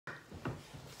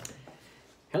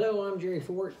Hello, I'm Jerry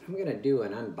Fort. I'm gonna do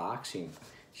an unboxing.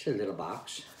 It's a little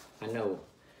box. I know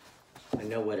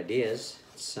what it is.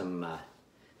 It's some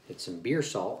beer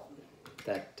salt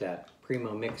that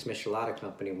Primo Michelada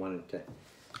company wanted to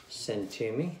send to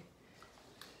me.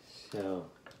 So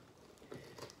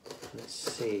let's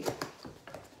see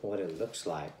what it looks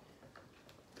like.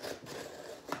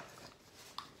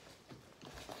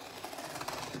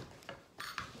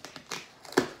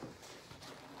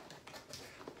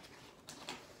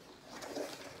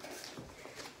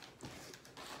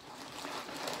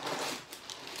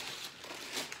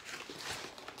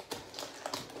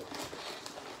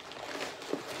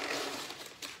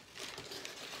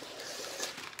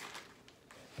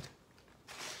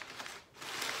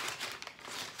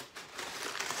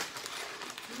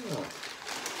 Oh.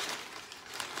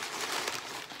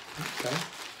 Okay,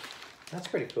 that's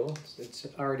pretty cool. It's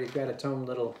already got its own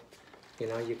little,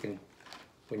 you can,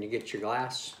 when you get your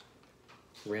glass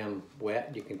rim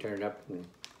wet, you can turn it up and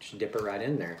just dip it right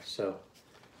in there. So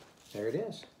there it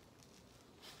is.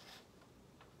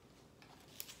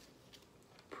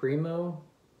 Primo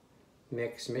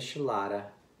Michelada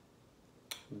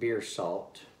beer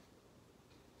salt.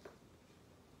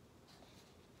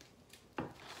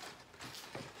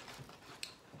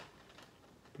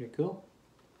 Pretty cool.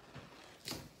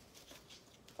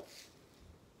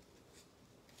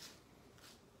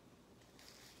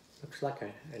 Looks like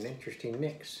an interesting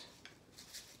mix.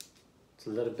 It's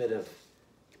a little bit of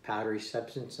powdery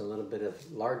substance, a little bit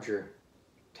of larger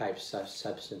type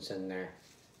substance in there.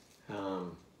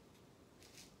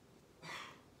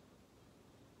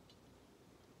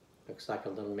 Looks like a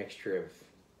little mixture of,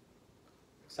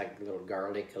 looks like a little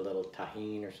garlic, a little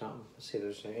tahini or something. Let's see,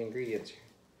 there's some ingredients here.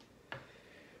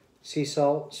 Sea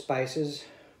salt, spices,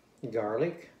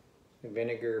 garlic,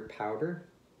 vinegar powder,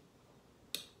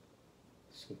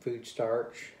 some food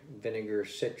starch, vinegar,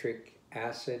 citric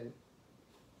acid,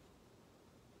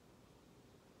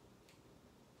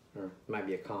 or it might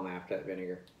be a comma after that,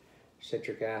 vinegar,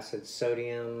 citric acid,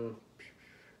 sodium,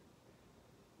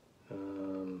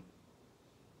 and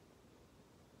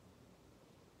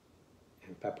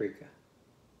paprika.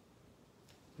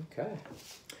 Okay.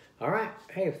 All right.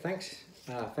 Hey, thanks.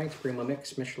 Thanks Primo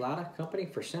Michelada company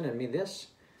for sending me this.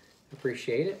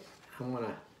 Appreciate it. I'm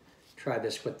gonna try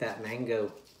this with that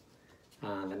mango,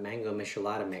 the mango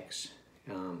Michelada mix,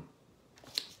 and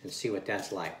see what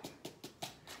that's like.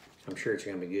 I'm sure it's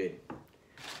gonna be good.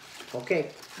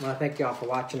 Okay. Well, thank y'all for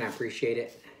watching. I appreciate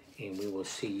it, and we will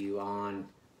see you on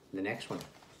the next one.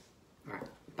 All right.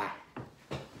 Bye.